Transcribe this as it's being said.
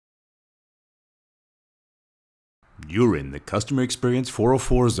You're in the Customer Experience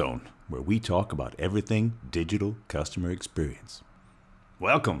 404 zone, where we talk about everything digital customer experience.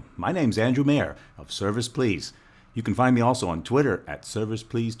 Welcome. My name's Andrew Mayer of Service Please. You can find me also on Twitter at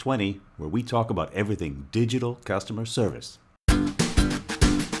ServicePlease20, where we talk about everything digital customer service.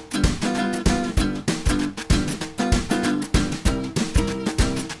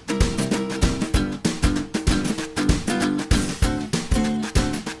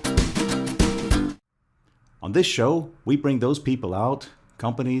 On this show, we bring those people out,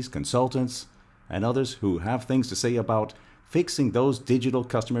 companies, consultants, and others who have things to say about fixing those digital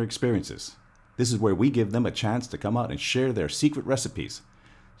customer experiences. This is where we give them a chance to come out and share their secret recipes,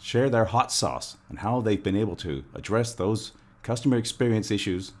 share their hot sauce, and how they've been able to address those customer experience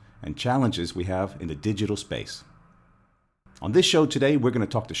issues and challenges we have in the digital space. On this show today, we're going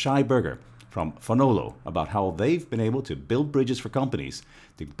to talk to Shai Berger from Fonolo about how they've been able to build bridges for companies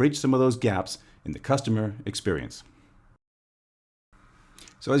to bridge some of those gaps in the customer experience.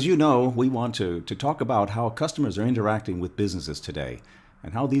 So as you know, we want to talk about how customers are interacting with businesses today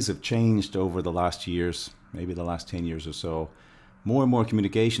and how these have changed over the last years, maybe the last 10 years or so. More and more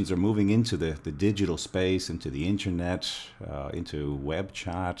communications are moving into the digital space, into the internet, into web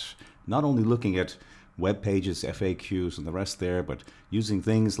chat, not only looking at web pages, FAQs, and the rest there, but using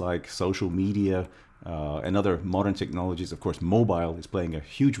things like social media and other modern technologies. Of course, mobile is playing a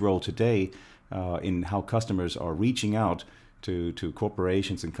huge role today in how customers are reaching out to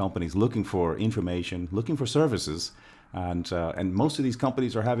corporations and companies looking for information, looking for services, and most of these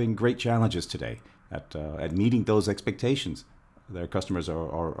companies are having great challenges today at meeting those expectations their customers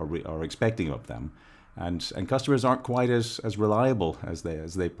are expecting of them, and customers aren't quite as reliable as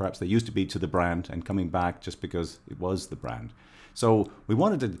they perhaps they used to be to the brand and coming back just because it was the brand. So we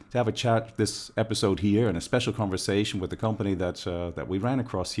wanted to have a chat this episode here and a special conversation with the company that we ran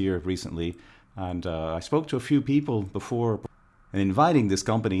across here recently. And I spoke to a few people before and inviting this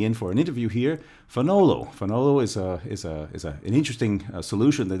company in for an interview here. Fonolo is an interesting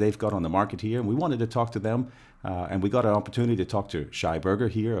solution that they've got on the market here, and we wanted to talk to them. And we got an opportunity to talk to Shai Berger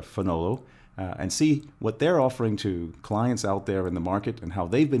here of Fonolo and see what they're offering to clients out there in the market and how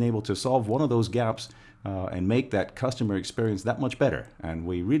they've been able to solve one of those gaps and make that customer experience that much better. And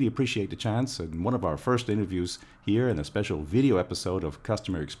we really appreciate the chance in one of our first interviews here in a special video episode of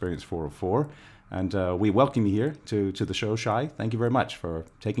Customer Experience 404. And we welcome you here to the show, Shai. Thank you very much for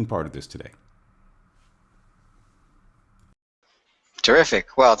taking part of this today.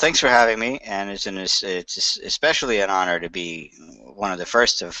 Terrific. Well, thanks for having me, and it's especially an honor to be one of the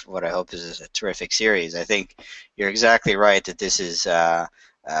first of what I hope is a terrific series. I think you're exactly right that this is a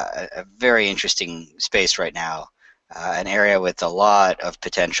very interesting space right now, an area with a lot of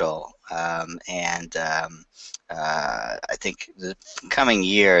potential, and I think the coming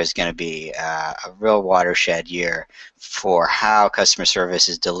year is going to be a real watershed year for how customer service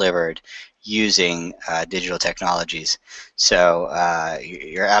is delivered using digital technologies. So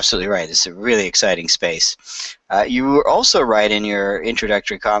you're absolutely right. It's a really exciting space. You were also right in your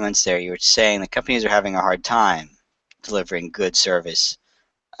introductory comments there. You were saying that companies are having a hard time delivering good service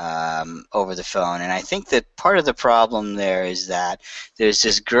over the phone. And I think that part of the problem there is that there's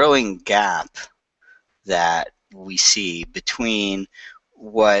this growing gap that we see between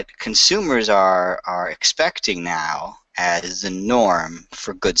what consumers are expecting now as the norm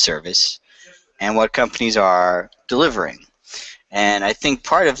for good service and what companies are delivering. And I think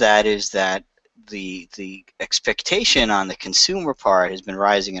part of that is that the expectation on the consumer part has been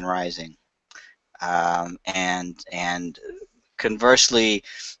rising and rising, and conversely,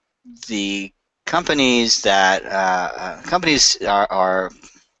 the companies that companies are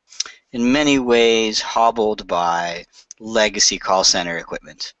in many ways hobbled by legacy call center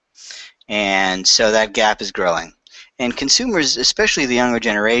equipment, and so that gap is growing. And consumers, especially the younger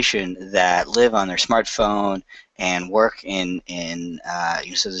generation that live on their smartphone and work in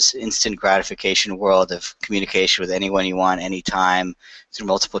so this instant gratification world of communication with anyone you want, anytime, through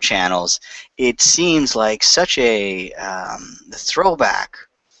multiple channels, it seems like such a throwback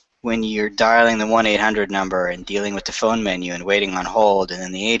when you're dialing the 1-800 number and dealing with the phone menu and waiting on hold, and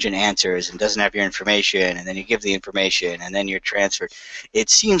then the agent answers and doesn't have your information, and then you give the information, and then you're transferred.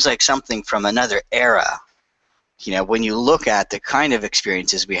 It seems like something from another era. You know, when you look at the kind of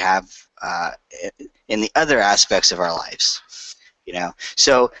experiences we have in the other aspects of our lives, you know,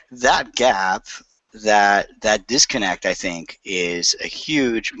 so that gap, that disconnect, I think, is a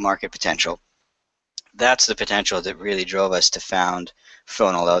huge market potential. That's the potential that really drove us to found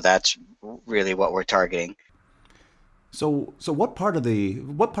Fonolo. That's really what we're targeting. So what part of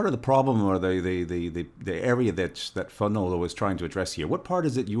the problem or the area that Fonolo is trying to address here? What part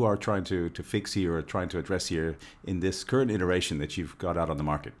is it you are trying to fix here or trying to address here in this current iteration that you've got out on the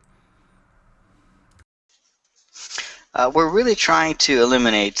market? We're really trying to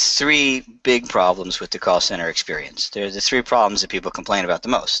eliminate three big problems with the call center experience. They're the three problems that people complain about the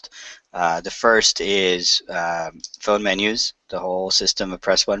most. The first is phone menus, the whole system of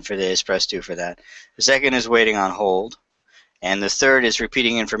press 1 for this, press 2 for that. The second is waiting on hold. And the third is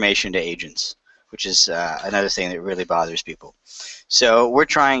repeating information to agents, which is another thing that really bothers people. So we're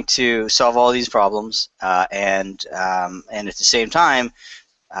trying to solve all these problems and at the same time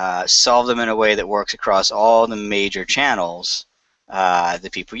solve them in a way that works across all the major channels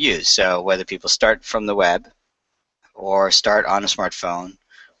that people use. So whether people start from the web or start on a smartphone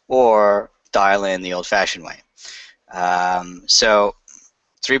or dial in the old-fashioned way. So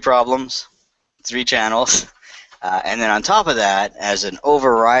three problems, three channels. And then on top of that, as an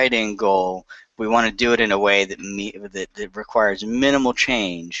overriding goal, we want to do it in a way that requires minimal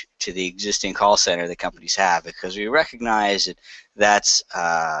change to the existing call center that companies have, because we recognize that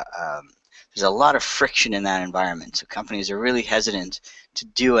there's a lot of friction in that environment. So companies are really hesitant to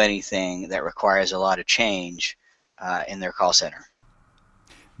do anything that requires a lot of change in their call center.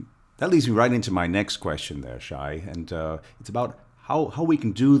 That leads me right into my next question there, Shai, and it's about how we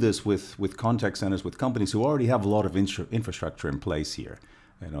can do this with contact centers, with companies who already have a lot of infrastructure in place here.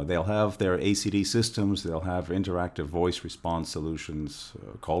 You know, they'll have their ACD systems, they'll have interactive voice response solutions,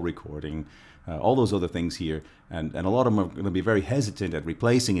 call recording, all those other things here, and a lot of them are going to be very hesitant at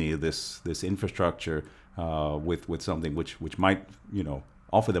replacing any of this infrastructure with something which might, you know,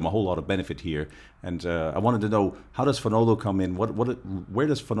 offer them a whole lot of benefit here. And I wanted to know, how does Fonolo come in? Where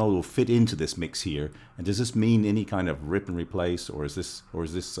does Fonolo fit into this mix here? And does this mean any kind of rip and replace, or is this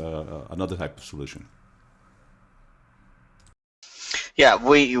another type of solution? Yeah,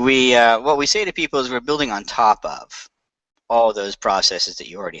 what we say to people is we're building on top of all those processes that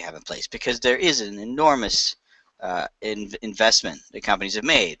you already have in place, because there is an enormous investment that companies have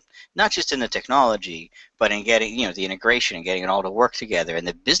made, not just in the technology, but in getting, you know, the integration and getting it all to work together, and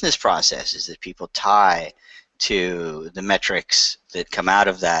the business processes that people tie to the metrics that come out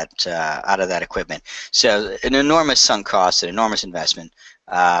of that equipment. So an enormous sunk cost, an enormous investment,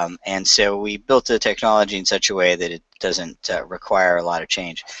 and so we built the technology in such a way that it doesn't require a lot of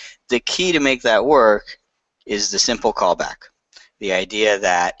change. The key to make that work is the simple callback. The idea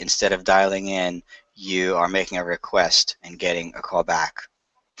that instead of dialing in, you are making a request and getting a call back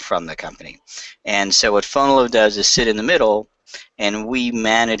from the company. And so what Fonolo does is sit in the middle, and we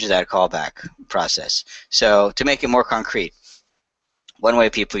manage that callback process. So to make it more concrete, one way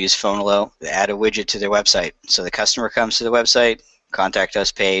people use Fonolo, they add a widget to their website. So the customer comes to the website, contact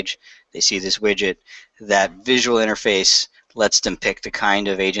us page, they see this widget. That visual interface lets them pick the kind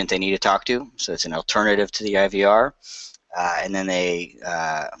of agent they need to talk to. So it's an alternative to the IVR. And then they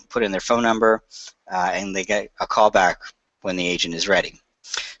put in their phone number, and they get a call back when the agent is ready.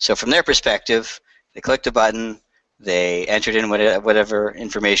 So from their perspective, they clicked a button, they entered in whatever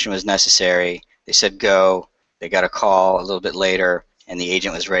information was necessary, they said go, they got a call a little bit later, and the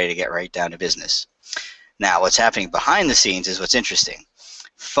agent was ready to get right down to business. Now, what's happening behind the scenes is what's interesting.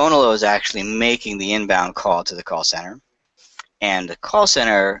 Fonolo is actually making the inbound call to the call center, and the call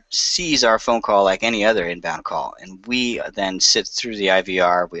center sees our phone call like any other inbound call, and we then sit through the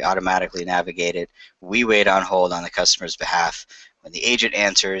IVR, we automatically navigate it, we wait on hold on the customer's behalf. When the agent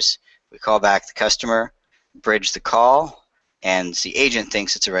answers, we call back the customer, bridge the call, and the agent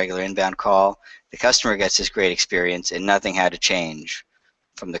thinks it's a regular inbound call. The customer gets this great experience, and nothing had to change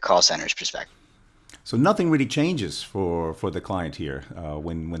from the call center's perspective. So nothing really changes for the client here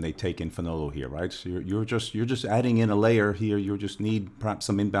when they take in Fonolo here, right? So you're just adding in a layer here. You just need perhaps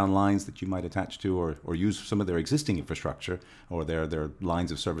some inbound lines that you might attach to, or use some of their existing infrastructure or their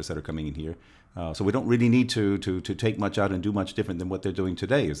lines of service that are coming in here. So we don't really need to take much out and do much different than what they're doing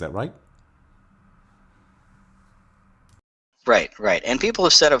today. Is that right? Right, right. And people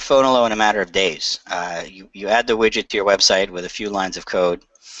have set up Fonolo in a matter of days. You add the widget to your website with a few lines of code.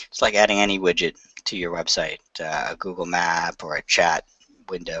 It's like adding any widget to your website, a Google map or a chat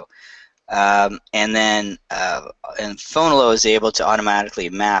window. And Fonolo is able to automatically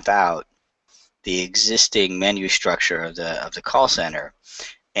map out the existing menu structure of the call center,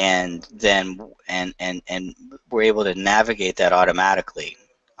 and then we're able to navigate that automatically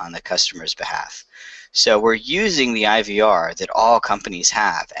on the customer's behalf. So we're using the IVR that all companies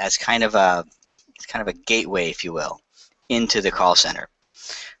have as kind of a gateway, if you will, into the call center.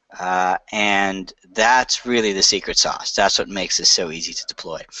 And that's really the secret sauce. That's what makes this so easy to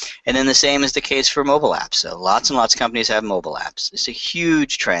deploy. And then the same is the case for mobile apps. So lots and lots of companies have mobile apps. It's a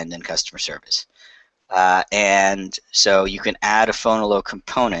huge trend in customer service. And so you can add a Fonolo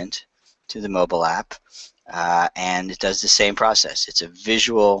component to the mobile app, and it does the same process. It's a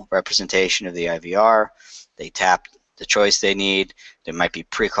visual representation of the IVR. They tap the choice they need. There might be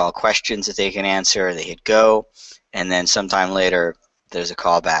pre-call questions that they can answer. They hit go, and then sometime later there's a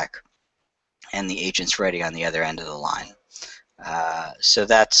callback, and the agent's ready on the other end of the line. So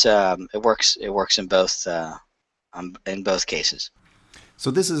that's it works. It works in both cases. So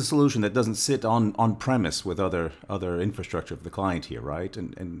this is a solution that doesn't sit on premise with other infrastructure of the client here, right?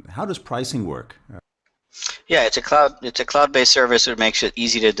 And how does pricing work? Yeah, it's a cloud-based service that makes it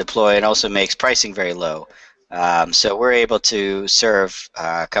easy to deploy and also makes pricing very low. So we're able to serve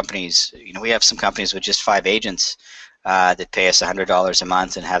companies. We have some companies with just 5 agents that pay us $100 a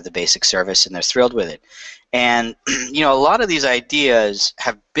month and have the basic service, and they're thrilled with it. And a lot of these ideas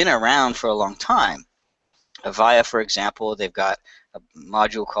have been around for a long time. Avaya, for example, they've got a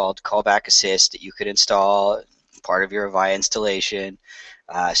module called Callback Assist that you could install, part of your Avaya installation.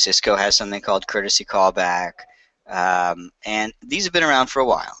 Cisco has something called Courtesy Callback. And these have been around for a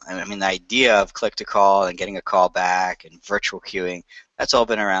while. I mean, the idea of click-to-call and getting a call back and virtual queuing, that's all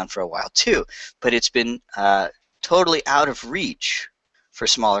been around for a while too. But it's been totally out of reach for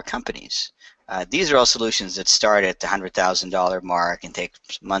smaller companies. These are all solutions that start at the $100,000 mark and take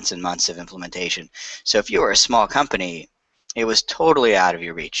months and months of implementation. So if you were a small company, it was totally out of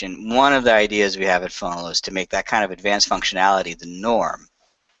your reach. And one of the ideas we have at Fonolo is to make that kind of advanced functionality the norm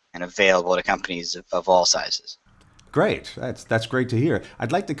and available to companies of all sizes. Great. That's great to hear.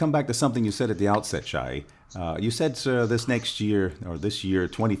 I'd like to come back to something you said at the outset, Shai. You said this next year, or this year,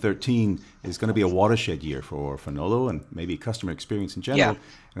 2013, is going to be a watershed year for Fonolo and maybe customer experience in general. Yeah.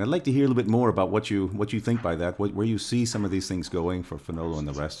 And I'd like to hear a little bit more about what you think by that, where you see some of these things going for Fonolo and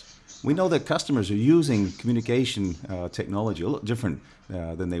the rest. We know that customers are using communication technology a little different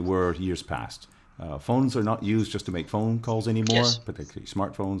than they were years past. Phones are not used just to make phone calls anymore, Yes. particularly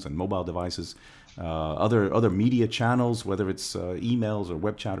smartphones and mobile devices. Other media channels, whether it's emails or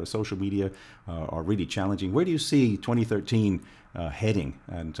web chat or social media, are really challenging. Where do you see 2013 heading,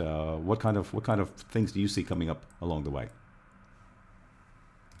 and what kind of things do you see coming up along the way?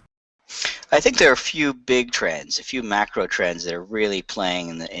 I think there are a few big trends, a few macro trends that are really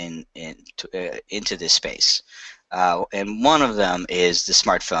playing into this space. And one of them is the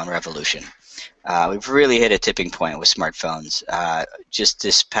smartphone revolution. We've really hit a tipping point with smartphones. Just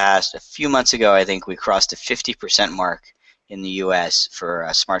a few months ago, I think we crossed a 50% mark in the U.S. for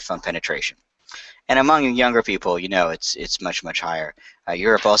smartphone penetration. And among younger people, it's much, much higher.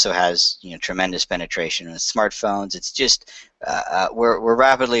 Europe also has tremendous penetration with smartphones. It's just we're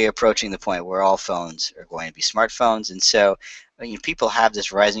rapidly approaching the point where all phones are going to be smartphones, and so people have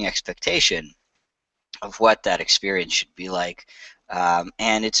this rising expectation of what that experience should be like.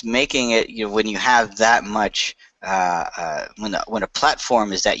 And it's making it, when you have that much, when a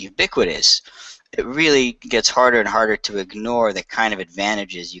platform is that ubiquitous, it really gets harder and harder to ignore the kind of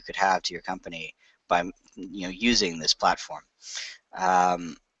advantages you could have to your company by using this platform.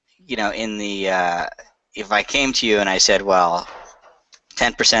 If I came to you and I said, well,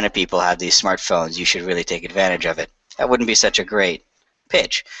 10% of people have these smartphones, you should really take advantage of it, that wouldn't be such a great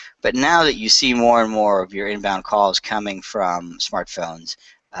pitch. But now that you see more and more of your inbound calls coming from smartphones,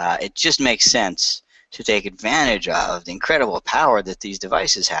 it just makes sense to take advantage of the incredible power that these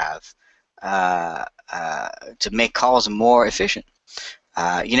devices have to make calls more efficient.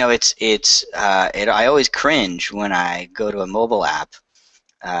 I always cringe when I go to a mobile app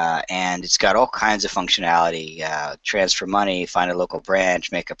and it's got all kinds of functionality: transfer money, find a local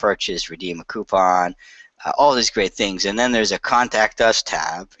branch, make a purchase, redeem a coupon. All these great things, and then there's a Contact Us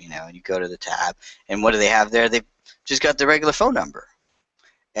tab, and you go to the tab, and what do they have there? They've just got the regular phone number.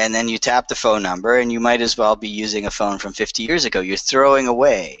 And then you tap the phone number, and you might as well be using a phone from 50 years ago. You're throwing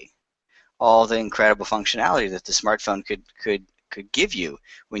away all the incredible functionality that the smartphone could give you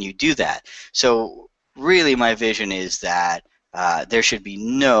when you do that. So really my vision is that there should be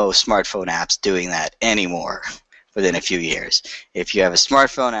no smartphone apps doing that anymore within a few years. If you have a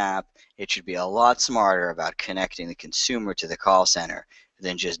smartphone app, it should be a lot smarter about connecting the consumer to the call center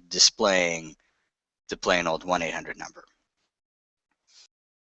than just displaying the plain old 1-800 number.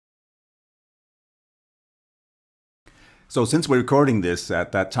 So since we're recording this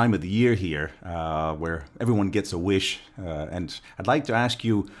at that time of the year here, where everyone gets a wish, and I'd like to ask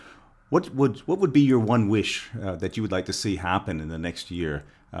you, what would be your one wish that you would like to see happen in the next year?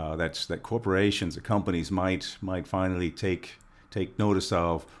 That corporations or companies might finally take take notice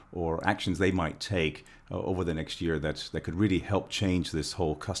of, or actions they might take over the next year that could really help change this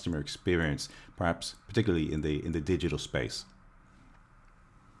whole customer experience, perhaps particularly in the digital space?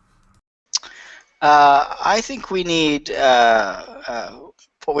 I think we need,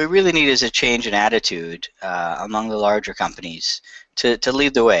 what we really need is a change in attitude among the larger companies to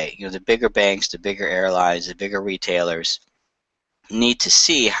lead the way. You know, the bigger banks, the bigger airlines, the bigger retailers need to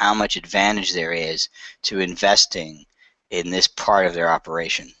see how much advantage there is to investing in this part of their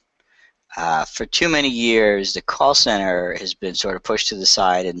operation. For too many years, the call center has been sort of pushed to the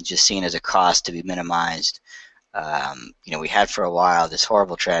side and just seen as a cost to be minimized. You know, we had for a while this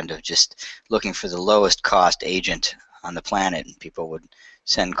horrible trend of just looking for the lowest cost agent on the planet, and people would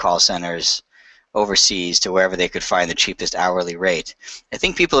send call centers overseas to wherever they could find the cheapest hourly rate. I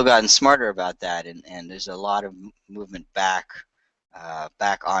think people have gotten smarter about that, and there's a lot of movement back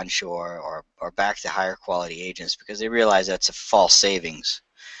onshore or back to higher quality agents, because they realize that's a false savings.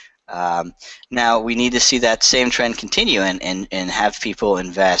 Now we need to see that same trend continue and have people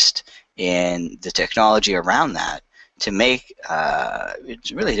invest in the technology around that to make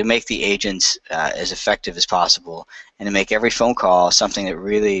really to make the agents as effective as possible, and to make every phone call something that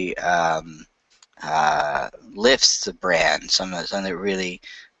really lifts the brand, something that really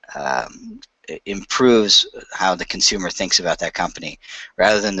improves how the consumer thinks about that company,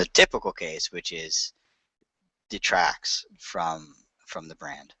 rather than the typical case, which is detracts from the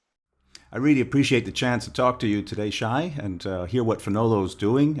brand. I really appreciate the chance to talk to you today, Shai, and hear what Fonolo is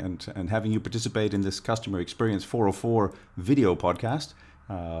doing, and having you participate in this Customer Experience 404 video podcast,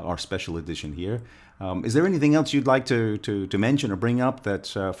 our special edition here. Is there anything else you'd like to mention or bring up that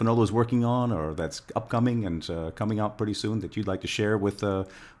Fonolo is working on, or that's upcoming and coming out pretty soon, that you'd like to share with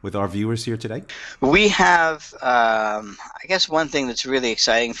our viewers here today? We have, I guess one thing that's really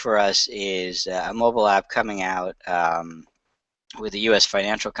exciting for us is a mobile app coming out with a U.S.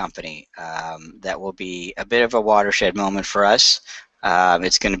 financial company that will be a bit of a watershed moment for us.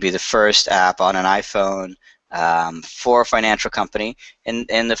 It's going to be the first app on an iPhone for a financial company, and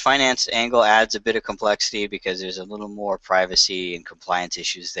the finance angle adds a bit of complexity because there's a little more privacy and compliance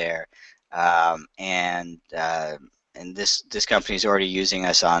issues there, and this company is already using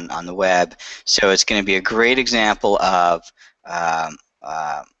us on the web, so it's going to be a great example of a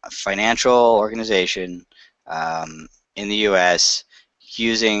financial organization in the U.S.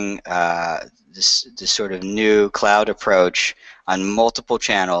 using this sort of new cloud approach on multiple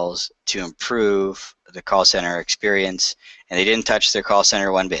channels to improve the call center experience, and they didn't touch their call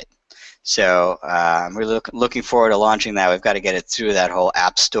center one bit. So I'm really looking forward to launching that. We've got to get it through that whole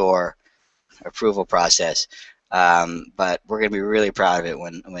App Store approval process, but we're going to be really proud of it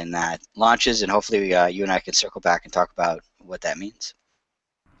when that launches, and hopefully you and I can circle back and talk about what that means.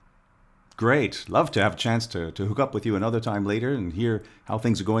 Great. Love to have a chance to hook up with you another time later and hear how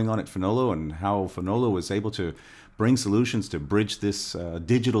things are going on at Fonolo, and how Fonolo is able to bring solutions to bridge this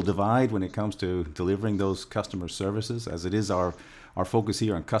digital divide when it comes to delivering those customer services, as it is our focus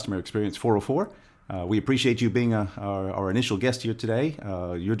here on Customer Experience 404. We appreciate you being our initial guest here today.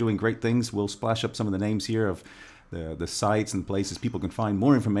 You're doing great things. We'll splash up some of the names here of the sites and places people can find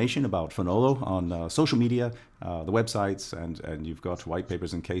more information about Fonolo on social media, the websites, and you've got white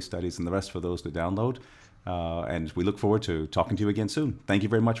papers and case studies and the rest for those to download. And we look forward to talking to you again soon. Thank you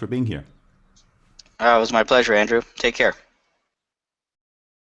very much for being here. It was my pleasure, Andrew. Take care.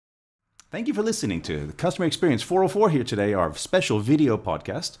 Thank you for listening to the Customer Experience 404 here today, our special video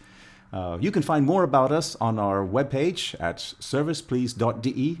podcast. You can find more about us on our webpage at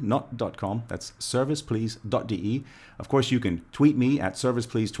serviceplease.de, not .com. That's serviceplease.de. Of course, you can tweet me at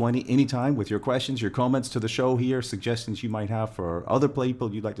serviceplease20 anytime with your questions, your comments to the show here, suggestions you might have for other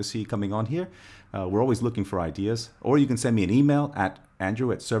people you'd like to see coming on here. We're always looking for ideas. Or you can send me an email at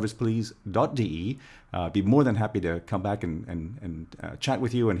andrew@serviceplease.de. I'd be more than happy to come back and chat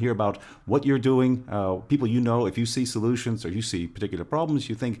with you and hear about what you're doing. People you know, if you see solutions or you see particular problems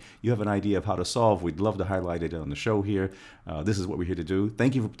you think you have an idea of how to solve, we'd love to highlight it on the show here. This is what we're here to do.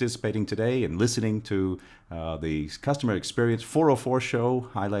 Thank you for participating today and listening to the Customer Experience 404 show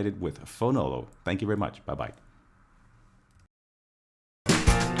highlighted with Fonolo. Thank you very much. Bye-bye.